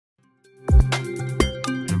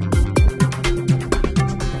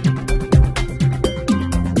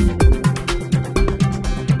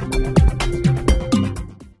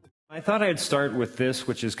I thought I'd start with this,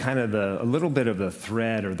 which is kind of a little bit of the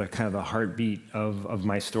thread or the kind of the heartbeat of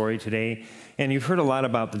my story today. And you've heard a lot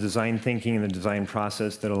about the design thinking and the design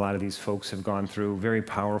process that a lot of these folks have gone through, very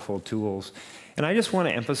powerful tools. And I just want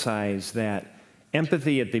to emphasize that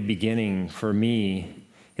empathy at the beginning, for me,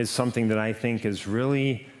 is something that I think is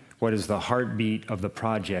really what is the heartbeat of the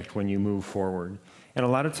project when you move forward. And a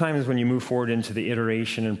lot of times when you move forward into the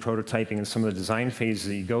iteration and prototyping and some of the design phases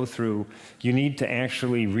that you go through, you need to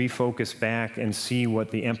actually refocus back and see what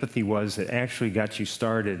the empathy was that actually got you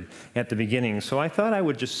started at the beginning. So I thought I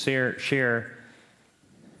would just share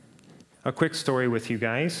a quick story with you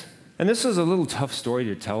guys. And this is a little tough story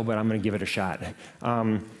to tell, but I'm going to give it a shot.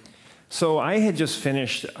 So I had just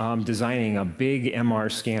finished designing a big MR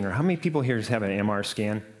scanner. How many people here have an MR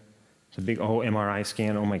scan? It's a big MRI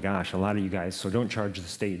scan. Oh my gosh, a lot of you guys, so don't charge the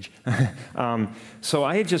stage. So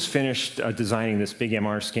I had just finished designing this big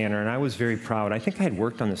MR scanner, and I was very proud. I think I had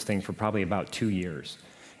worked on this thing for probably about 2 years.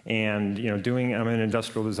 And I'm an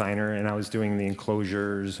industrial designer, and I was doing the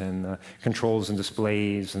enclosures and the controls and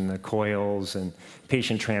displays and the coils and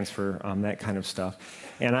patient transfer, that kind of stuff.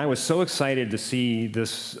 And I was so excited to see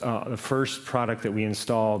this, the first product that we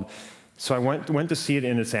installed. So I went to see it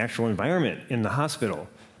in its actual environment in the hospital.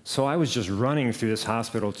 So I was just running through this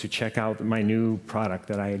hospital to check out my new product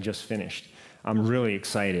that I had just finished. I'm really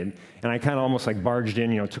excited. And I kind of almost like barged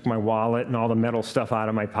in, took my wallet and all the metal stuff out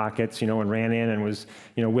of my pockets, and ran in and was,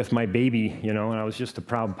 with my baby, and I was just a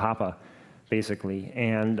proud papa, basically.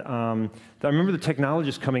 And I remember the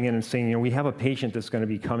technologist coming in and saying, we have a patient that's going to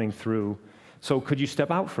be coming through, so could you step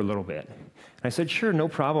out for a little bit? I said, sure, no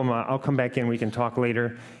problem. I'll come back in. We can talk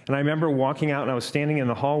later. And I remember walking out, and I was standing in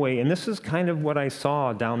the hallway, and this is kind of what I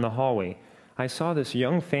saw down the hallway. I saw this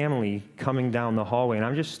young family coming down the hallway, and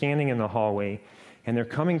I'm just standing in the hallway, and they're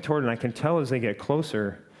coming toward, and I can tell as they get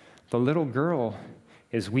closer, the little girl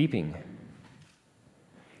is weeping.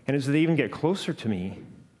 And as they even get closer to me,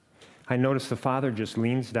 I notice the father just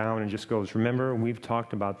leans down and just goes, remember, we've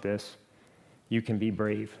talked about this. You can be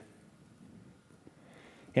brave.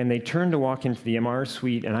 And they turn to walk into the MR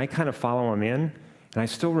suite, and I kind of follow them in. And I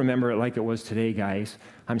still remember it like it was today, guys.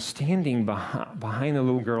 I'm standing behind the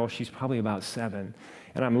little girl. She's probably about 7.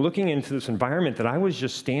 And I'm looking into this environment that I was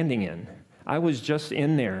just standing in. I was just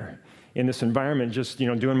in there, in this environment, just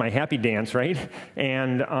doing my happy dance, right?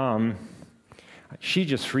 And she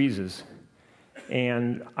just freezes.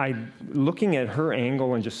 And looking at her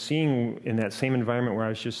angle and just seeing in that same environment where I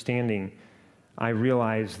was just standing, I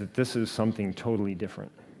realized that this is something totally different.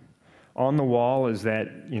 On the wall is that,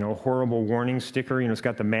 horrible warning sticker. It's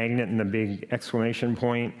got the magnet and the big exclamation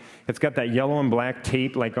point. It's got that yellow and black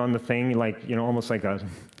tape, like on the thing, like, almost like a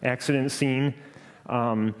accident scene.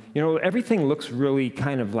 Everything looks really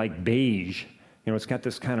kind of like beige. It's got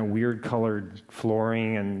this kind of weird colored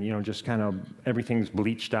flooring and, just kind of everything's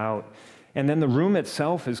bleached out. And then the room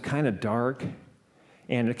itself is kind of dark,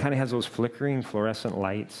 and it kind of has those flickering fluorescent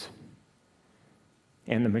lights.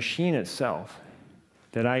 And the machine itself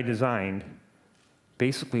that I designed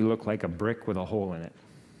basically looked like a brick with a hole in it.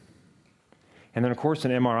 And then, of course,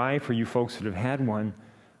 an MRI, for you folks that have had one,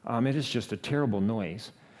 it is just a terrible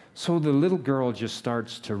noise. So the little girl just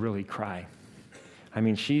starts to really cry. I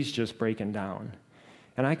mean, she's just breaking down.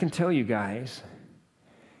 And I can tell you guys,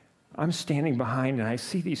 I'm standing behind and I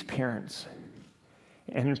see these parents.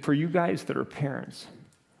 And for you guys that are parents,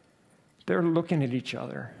 they're looking at each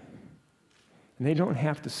other. And they don't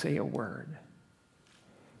have to say a word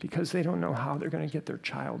because they don't know how they're going to get their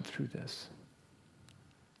child through this.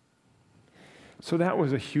 So that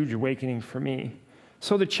was a huge awakening for me.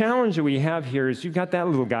 So the challenge that we have here is you've got that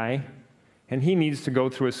little guy, and he needs to go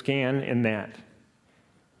through a scan in that.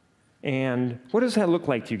 And what does that look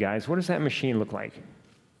like to you guys? What does that machine look like?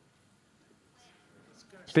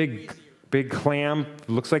 Big clamp,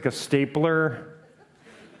 looks like a stapler.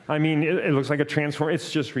 I mean, it looks like a transformer. It's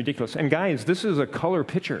just ridiculous. And guys, this is a color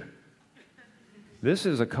picture. This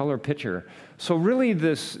is a color picture. So really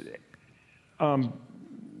this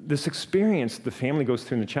experience the family goes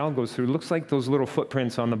through and the child goes through looks like those little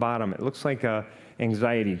footprints on the bottom. It looks like an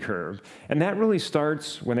anxiety curve. And that really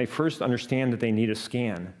starts when they first understand that they need a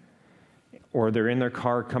scan, or they're in their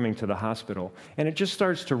car coming to the hospital. And it just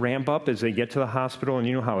starts to ramp up as they get to the hospital, and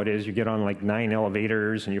you know how it is. You get on like 9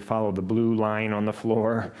 elevators, and you follow the blue line on the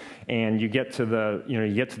floor, and you get to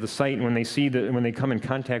the site, and when they come in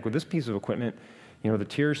contact with this piece of equipment, the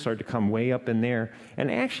tears start to come way up in there.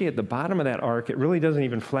 And actually, at the bottom of that arc, it really doesn't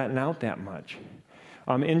even flatten out that much.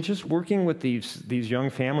 And just working with these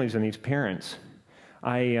young families and these parents,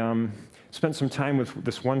 I spent some time with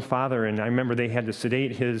this one father, and I remember they had to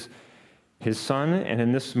sedate his his son, and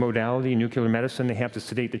in this modality, nuclear medicine, they have to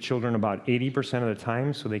sedate the children about 80% of the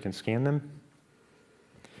time so they can scan them.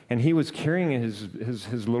 And he was carrying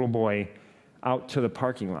his little boy out to the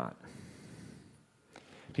parking lot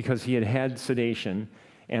because he had had sedation.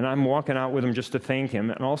 And I'm walking out with him just to thank him,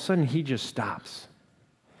 and all of a sudden he just stops.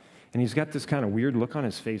 And he's got this kind of weird look on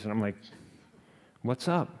his face, and I'm like, what's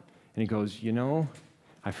up? And he goes, you know,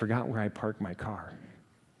 I forgot where I parked my car.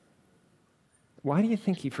 Why do you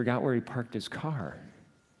think he forgot where he parked his car?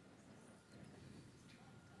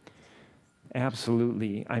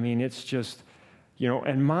 Absolutely. I mean, it's just, you know,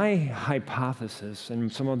 and my hypothesis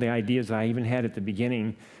and some of the ideas I even had at the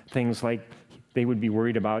beginning, things like they would be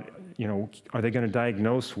worried about, you know, are they going to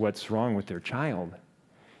diagnose what's wrong with their child?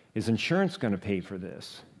 Is insurance going to pay for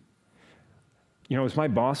this? You know, is my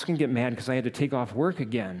boss going to get mad because I had to take off work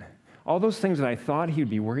again? All those things that I thought he would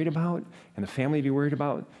be worried about and the family would be worried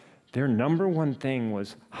about, their number one thing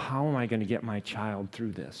was, how am I going to get my child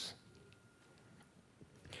through this?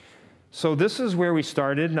 So this is where we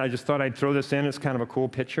started. I just thought I'd throw this in. It's kind of a cool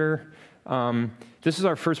picture. This is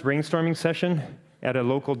our first brainstorming session at a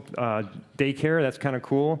local daycare. That's kind of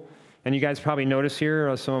cool. And you guys probably notice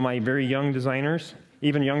here some of my very young designers,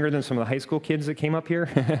 even younger than some of the high school kids that came up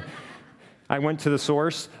here. I went to the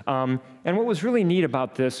source. And what was really neat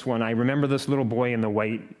about this one, I remember this little boy in the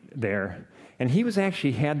white there. And he was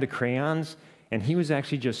actually had the crayons, and he was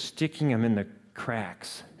actually just sticking them in the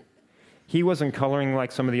cracks. He wasn't coloring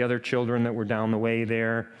like some of the other children that were down the way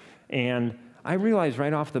there. And I realized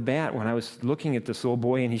right off the bat when I was looking at this little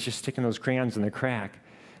boy and he's just sticking those crayons in the crack,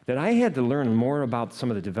 that I had to learn more about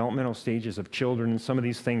some of the developmental stages of children and some of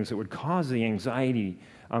these things that would cause the anxiety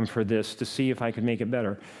for this to see if I could make it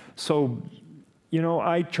better. So, you know,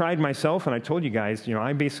 I tried myself, and I told you guys, you know,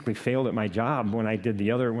 I basically failed at my job when I did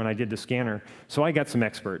the scanner. So I got some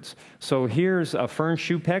experts. So here's Fern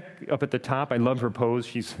Schupeck up at the top. I love her pose.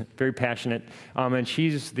 She's very passionate. And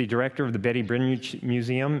she's the director of the Betty Brinn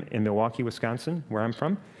Museum in Milwaukee, Wisconsin, where I'm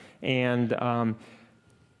from. And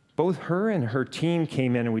both her and her team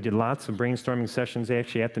came in, and we did lots of brainstorming sessions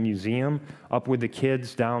actually at the museum, up with the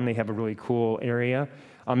kids down. They have a really cool area.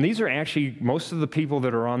 These are actually, most of the people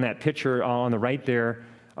that are on that picture on the right there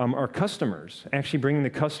are customers, actually bringing the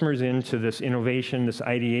customers into this innovation, this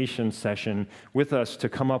ideation session with us to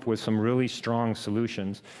come up with some really strong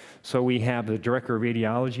solutions. So we have the director of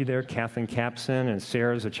radiology there, Kathleen Capson, and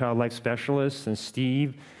Sarah's a child life specialist, and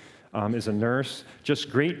Steve is a nurse. Just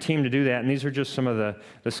great team to do that, and these are just some of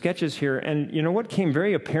the sketches here. And you know what came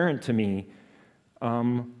very apparent to me,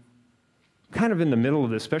 kind of in the middle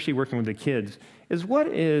of this, especially working with the kids, is what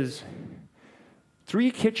is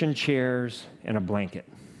 3 kitchen chairs and a blanket?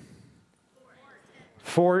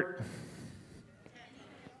 Fort,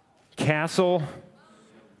 castle,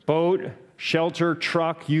 boat, shelter,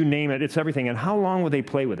 truck, you name it. It's everything. And how long would they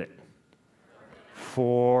play with it?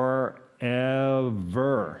 Forever.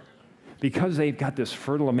 Because they've got this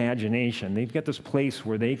fertile imagination. They've got this place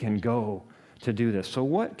where they can go to do this. So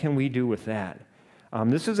what can we do with that?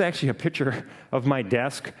 This is actually a picture of my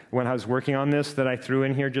desk when I was working on this that I threw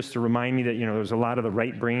in here just to remind me that, you know, there's a lot of the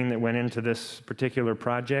right brain that went into this particular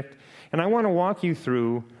project. And I want to walk you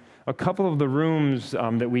through a couple of the rooms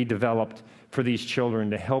that we developed for these children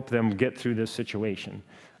to help them get through this situation.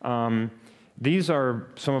 These are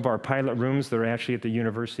some of our pilot rooms that are actually at the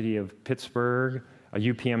University of Pittsburgh, a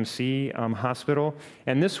UPMC hospital.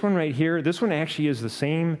 And this one right here, this one actually is the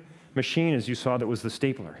same machine as you saw that was the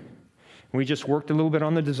stapler. We just worked a little bit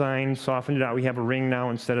on the design, softened it out. We have a ring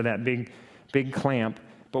now instead of that big clamp.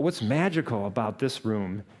 But what's magical about this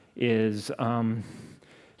room is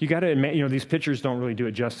you got to, you know, these pictures don't really do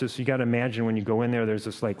it justice. You got to imagine when you go in there, there's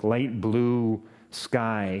this like light blue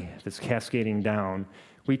sky that's cascading down.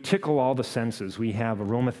 We tickle all the senses. We have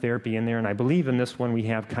aromatherapy in there, and I believe in this one we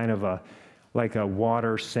have kind of like a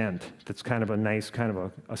water scent that's kind of a nice, kind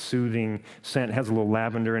of a soothing scent. It has a little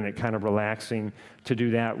lavender in it, kind of relaxing to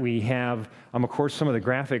do that. We have, of course, some of the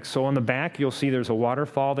graphics. So on the back, you'll see there's a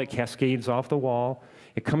waterfall that cascades off the wall.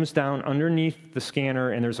 It comes down underneath the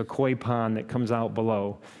scanner, and there's a koi pond that comes out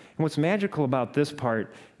below. And what's magical about this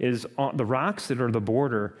part is the rocks that are the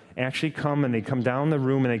border actually come, and they come down the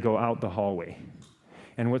room, and they go out the hallway.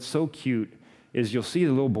 And what's so cute is you'll see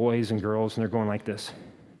the little boys and girls, and they're going like this.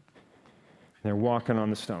 They're walking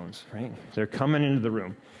on the stones, right? They're coming into the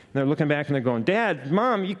room. And they're looking back and they're going, Dad,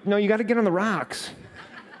 Mom, you got to get on the rocks.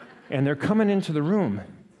 And they're coming into the room.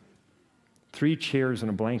 3 chairs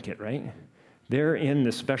and a blanket, right? They're in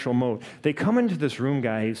this special mode. They come into this room,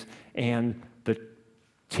 guys, and the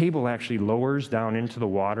table actually lowers down into the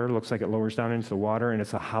water. Looks like it lowers down into the water, and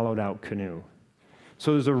it's a hollowed out canoe.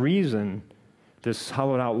 So there's a reason this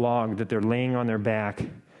hollowed out log that they're laying on their back,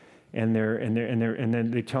 and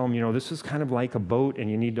then they tell them, you know, this is kind of like a boat, and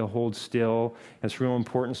you need to hold still. It's real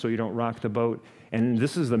important so you don't rock the boat. And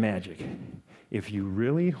this is the magic. If you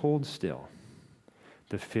really hold still,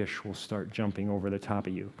 the fish will start jumping over the top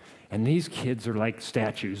of you. And these kids are like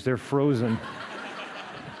statues. They're frozen.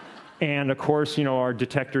 And of course, you know, our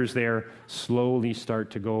detectors there slowly start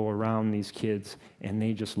to go around these kids, and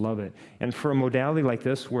they just love it. And for a modality like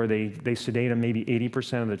this, where they sedate them maybe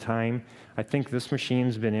 80% of the time, I think this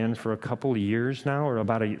machine's been in for a couple of years now, or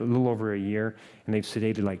about a little over a year, and they've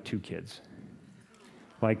sedated like 2 kids.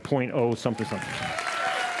 Like 0.0 something something.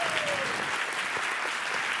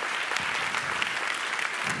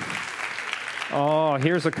 Oh,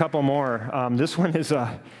 here's a couple more.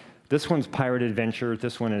 This one's Pirate Adventure.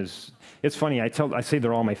 This one is, it's funny, I say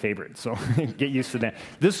they're all my favorite, so get used to that.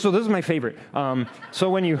 This is my favorite. So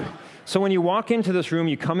when you walk into this room,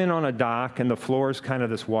 you come in on a dock, and the floor is kind of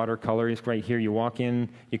this watercolor. It's right here. You walk in,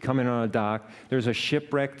 you come in on a dock. There's a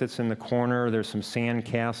shipwreck that's in the corner. There's some sand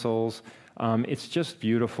castles. It's just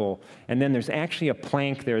beautiful. And then there's actually a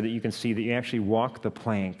plank there that you can see that you actually walk the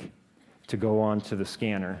plank to go onto the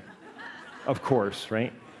scanner, of course,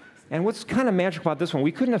 right? And what's kind of magic about this one,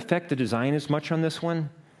 we couldn't affect the design as much on this one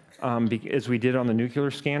as we did on the nuclear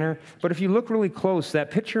scanner. But if you look really close, that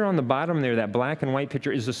picture on the bottom there, that black and white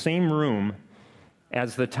picture, is the same room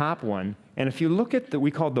as the top one. And if you look at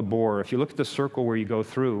we call it the bore, if you look at the circle where you go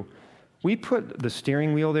through, we put the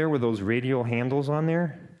steering wheel there with those radial handles on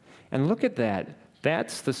there. And look at that.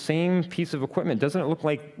 That's the same piece of equipment. Doesn't it look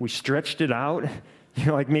like we stretched it out? You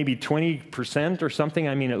know, like maybe 20% or something.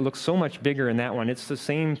 I mean, it looks so much bigger in that one. It's the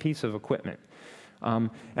same piece of equipment. And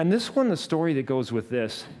this one, the story that goes with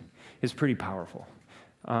this is pretty powerful.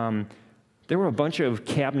 There were a bunch of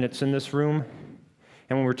cabinets in this room,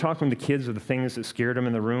 and when we were talking to the kids of the things that scared them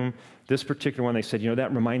in the room, this particular one, they said, you know,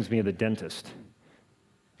 that reminds me of the dentist.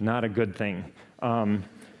 Not a good thing.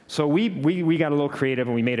 So we got a little creative,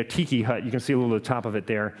 and we made a tiki hut. You can see a little of the top of it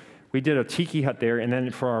there. We did a tiki hut there, and then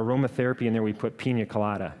for our aromatherapy in there, we put pina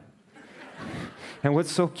colada. And what's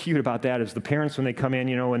so cute about that is the parents, when they come in,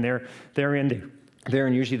 you know, and they're in there,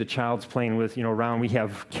 and usually the child's playing with, you know, around. We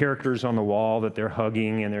have characters on the wall that they're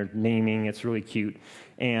hugging and they're naming. It's really cute.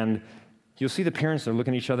 And you'll see the parents, they're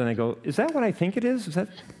looking at each other, and they go, is that what I think it is? Is that?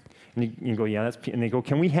 And you go, yeah, that's, and they go,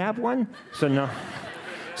 can we have one? So no.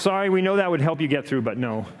 Sorry, we know that would help you get through, but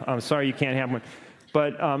no. I'm sorry you can't have one.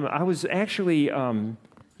 But I was actually,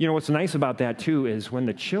 you know, what's nice about that, too, is when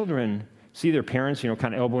the children see their parents, you know,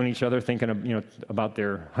 kind of elbowing each other, thinking of, you know, about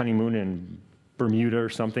their honeymoon in Bermuda or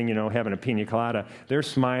something, you know, having a pina colada, they're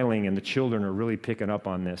smiling, and the children are really picking up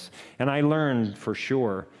on this. And I learned for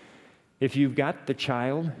sure, if you've got the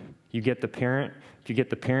child, you get the parent. If you get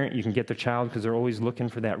the parent, you can get the child, because they're always looking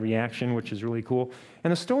for that reaction, which is really cool.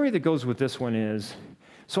 And the story that goes with this one is,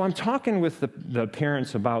 so I'm talking with the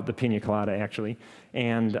parents about the pina colada, actually,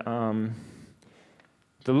 and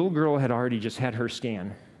the little girl had already just had her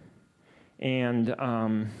scan. And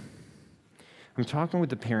I'm talking with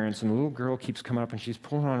the parents, and the little girl keeps coming up, and she's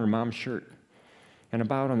pulling on her mom's shirt. And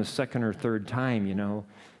about on the second or third time, you know,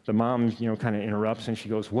 the mom, you know, kind of interrupts, and she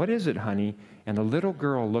goes, what is it, honey? And the little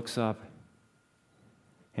girl looks up,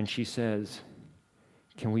 and she says,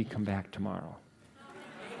 can we come back tomorrow?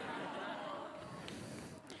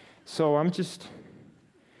 So I'm just,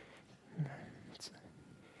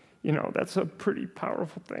 you know, that's a pretty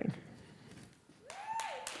powerful thing.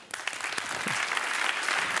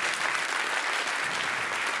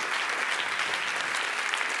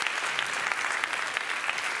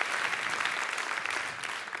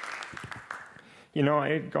 You know, I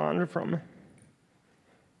had gone from,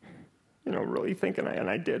 you know, really thinking, and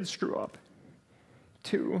I did screw up,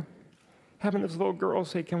 to having this little girl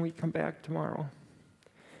say, can we come back tomorrow?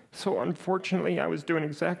 So unfortunately, I was doing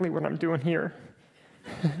exactly what I'm doing here.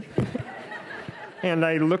 And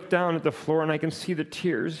I look down at the floor, and I can see the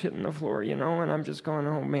tears hitting the floor, you know, and I'm just going,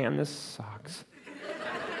 oh man, this sucks.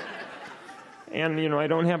 And, you know, I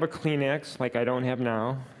don't have a Kleenex like I don't have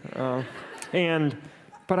now.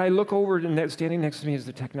 But I look over, and standing next to me is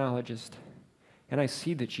the technologist, and I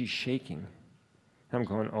see that she's shaking. I'm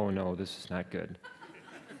going, oh no, this is not good.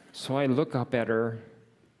 So I look up at her.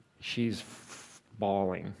 She's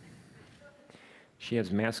bawling. She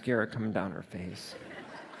has mascara coming down her face.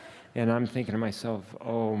 And I'm thinking to myself,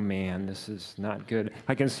 oh man, this is not good.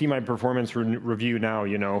 I can see my performance review now,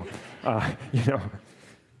 you know.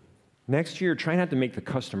 Next year, try not to make the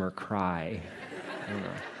customer cry. You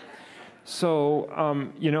know. So,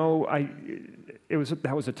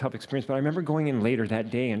 that was a tough experience, but I remember going in later that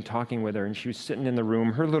day and talking with her, and she was sitting in the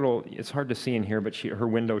room. It's hard to see in here, but her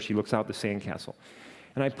window, she looks out the sandcastle.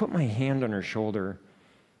 And I put my hand on her shoulder,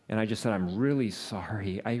 and I just said, I'm really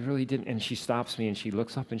sorry. I really didn't. And she stops me, and she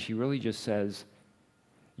looks up, and she really just says,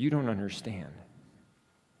 you don't understand.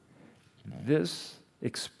 This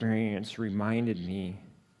experience reminded me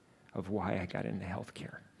of why I got into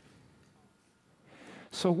healthcare.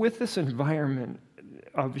 So with this environment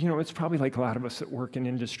of, it's probably like a lot of us that work in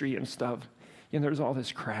industry and stuff, there's all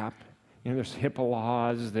this crap. There's HIPAA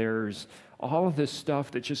laws, there's all of this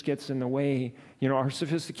stuff that just gets in the way. Our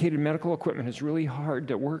sophisticated medical equipment is really hard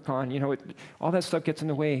to work on. All that stuff gets in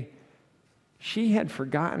the way. She had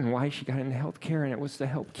forgotten why she got into healthcare, and it was to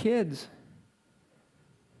help kids.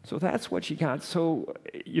 So that's what she got. So,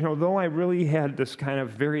 though I really had this kind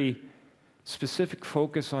of very specific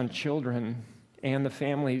focus on children and the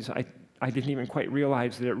families, I didn't even quite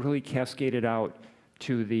realize that it really cascaded out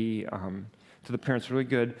to the parents. Really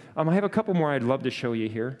good. I have a couple more I'd love to show you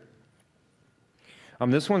here.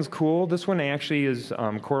 This one's cool. This one actually is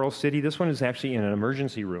Coral City. This one is actually in an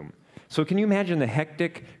emergency room. So can you imagine the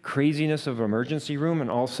hectic craziness of an emergency room, and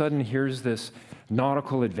all of a sudden here's this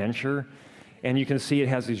nautical adventure, and you can see it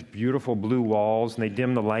has these beautiful blue walls, and they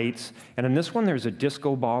dim the lights. And in this one, there's a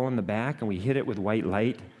disco ball in the back, and we hit it with white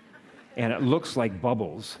light, and it looks like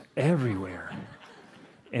bubbles everywhere.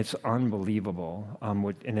 It's unbelievable.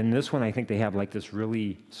 And in this one, I think they have like this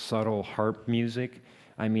really subtle harp music.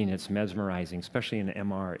 I mean, it's mesmerizing, especially in the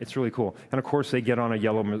MR. It's really cool. And of course, they get on a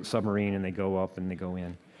yellow submarine and they go up and they go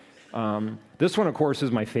in. This one, of course,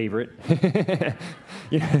 is my favorite.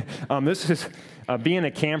 This is being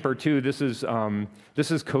a camper too. This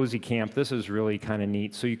is Cozy Camp. This is really kind of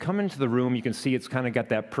neat. So you come into the room, you can see it's kind of got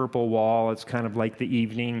that purple wall. It's kind of like the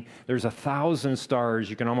evening. There's 1,000 stars.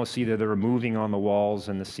 You can almost see that they're moving on the walls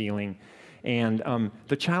and the ceiling. And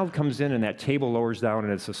the child comes in, and that table lowers down,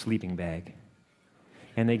 and it's a sleeping bag.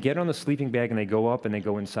 And they get on the sleeping bag, and they go up, and they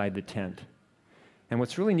go inside the tent. And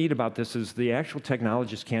what's really neat about this is the actual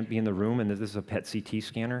technologist can't be in the room, and this is a PET CT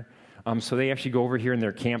scanner. So they actually go over here in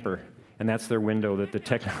their camper, and that's their window that the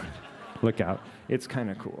technologist, look out. It's kind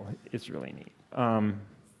of cool. It's really neat.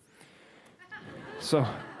 So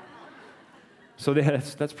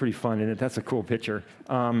that's pretty fun, and that's a cool picture.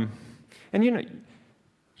 And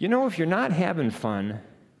if you're not having fun,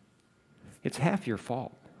 it's half your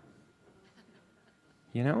fault.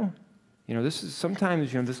 This is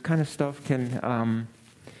sometimes, this kind of stuff can,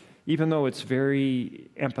 even though it's very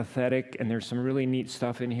empathetic and there's some really neat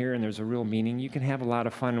stuff in here and there's a real meaning, you can have a lot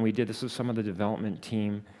of fun. And we did this with some of the development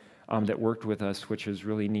team that worked with us, which is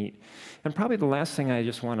really neat. And probably the last thing I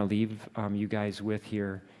just want to leave you guys with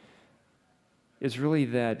here is really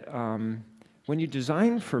that when you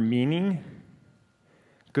design for meaning,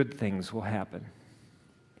 good things will happen.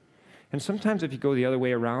 And sometimes if you go the other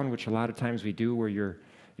way around, which a lot of times we do, where you're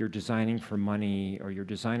designing for money or you're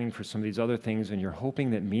designing for some of these other things and you're hoping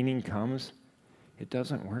that meaning comes, it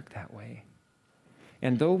doesn't work that way.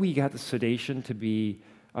 And though we got the sedation to be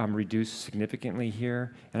reduced significantly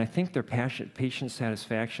here, and I think their patient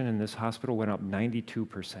satisfaction in this hospital went up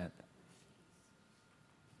 92%.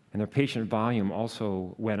 And their patient volume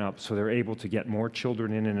also went up, so they're able to get more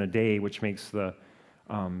children in a day, which makes the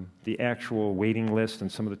actual waiting list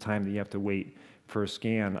and some of the time that you have to wait for a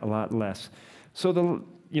scan a lot less. So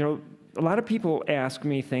a lot of people ask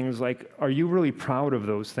me things like, are you really proud of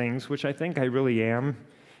those things? Which I think I really am.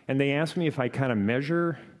 And they ask me if I kind of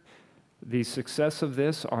measure the success of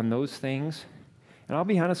this on those things. And I'll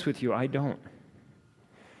be honest with you, I don't.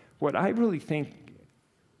 What I really think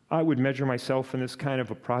I would measure myself in this kind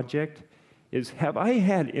of a project is, have I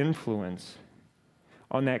had influence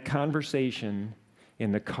on that conversation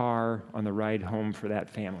in the car on the ride home for that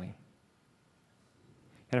family?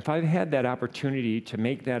 And if I've had that opportunity to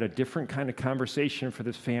make that a different kind of conversation for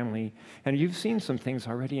this family, and you've seen some things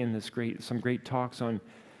already in some great talks on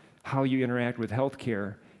how you interact with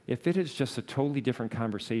healthcare, if it is just a totally different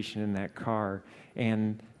conversation in that car,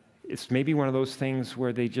 and it's maybe one of those things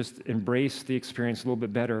where they just embrace the experience a little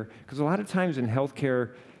bit better, because a lot of times in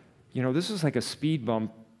healthcare, this is like a speed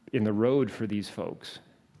bump in the road for these folks.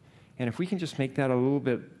 And if we can just make that a little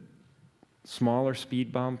bit smaller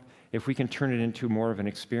speed bump, if we can turn it into more of an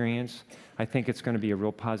experience, I think it's going to be a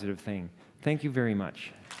real positive thing. Thank you very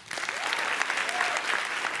much.